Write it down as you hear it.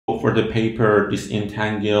For the paper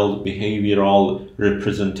Disentangled Behavioral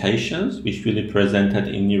Representations, which will be presented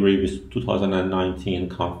in NeurIPS 2019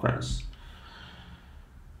 conference.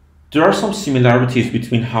 There are some similarities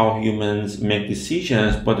between how humans make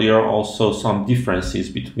decisions, but there are also some differences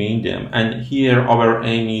between them. And here our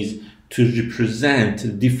aim is to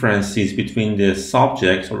represent differences between the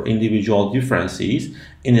subjects or individual differences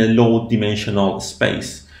in a low-dimensional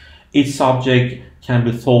space. Each subject can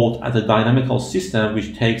be thought as a dynamical system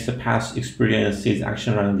which takes the past experiences,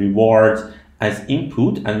 action, and rewards as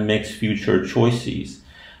input and makes future choices.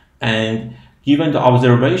 And given the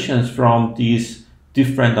observations from these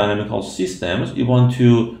different dynamical systems, we want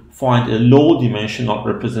to find a low-dimensional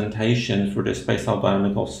representation for the spatial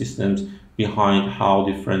dynamical systems behind how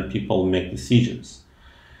different people make decisions.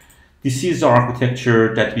 This is the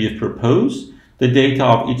architecture that we have proposed. The data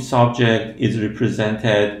of each subject is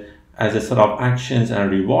represented as a set of actions and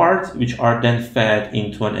rewards, which are then fed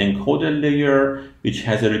into an encoder layer, which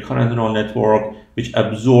has a recurrent neural network, which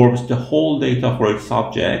absorbs the whole data for its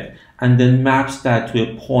subject, and then maps that to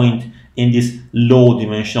a point in this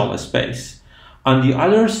low-dimensional space. On the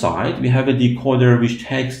other side, we have a decoder which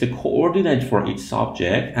takes the coordinate for each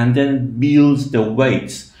subject and then builds the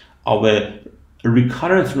weights of a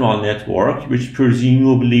recurrent neural network, which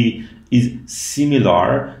presumably is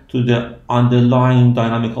similar to the underlying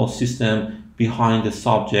dynamical system behind the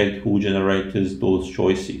subject who generates those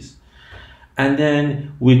choices. And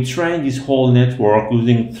then we train this whole network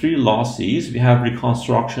using three losses. We have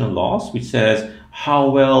reconstruction loss, which says how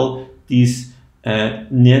well this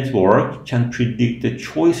network can predict the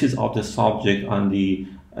choices of the subject on the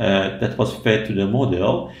that was fed to the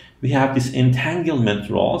model. We have this entanglement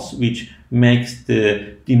loss, which makes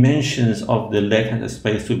the dimensions of the latent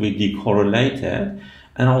space to be decorrelated.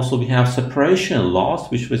 And also we have separation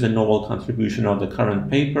loss, which was a novel contribution of the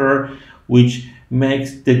current paper, which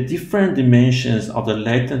makes the different dimensions of the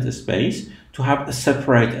latent space to have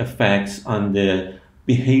separate effects on the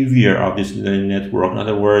behavior of this learning network. In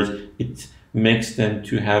other words, it makes them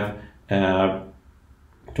to have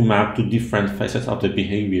to map to different facets of the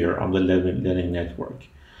behavior of the learning network.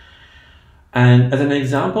 And as an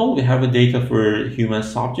example, we have a data for human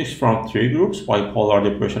subjects from three groups: bipolar,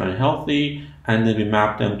 depression, and healthy. And then we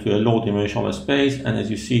map them to a low-dimensional space. And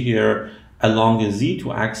as you see here, along the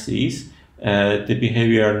Z2 axis, the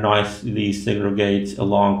behavior nicely segregates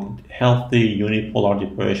along healthy, unipolar,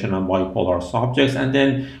 depression, and bipolar subjects. And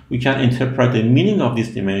then we can interpret the meaning of this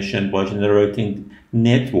dimension by generating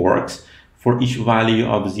networks for each value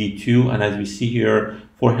of Z2. And as we see here,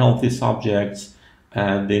 for healthy subjects,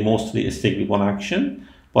 they mostly stick with one action.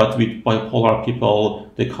 But with bipolar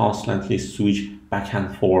people, they constantly switch back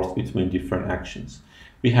and forth between different actions.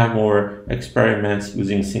 We have more experiments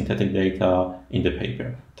using synthetic data in the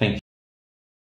paper. Thank you.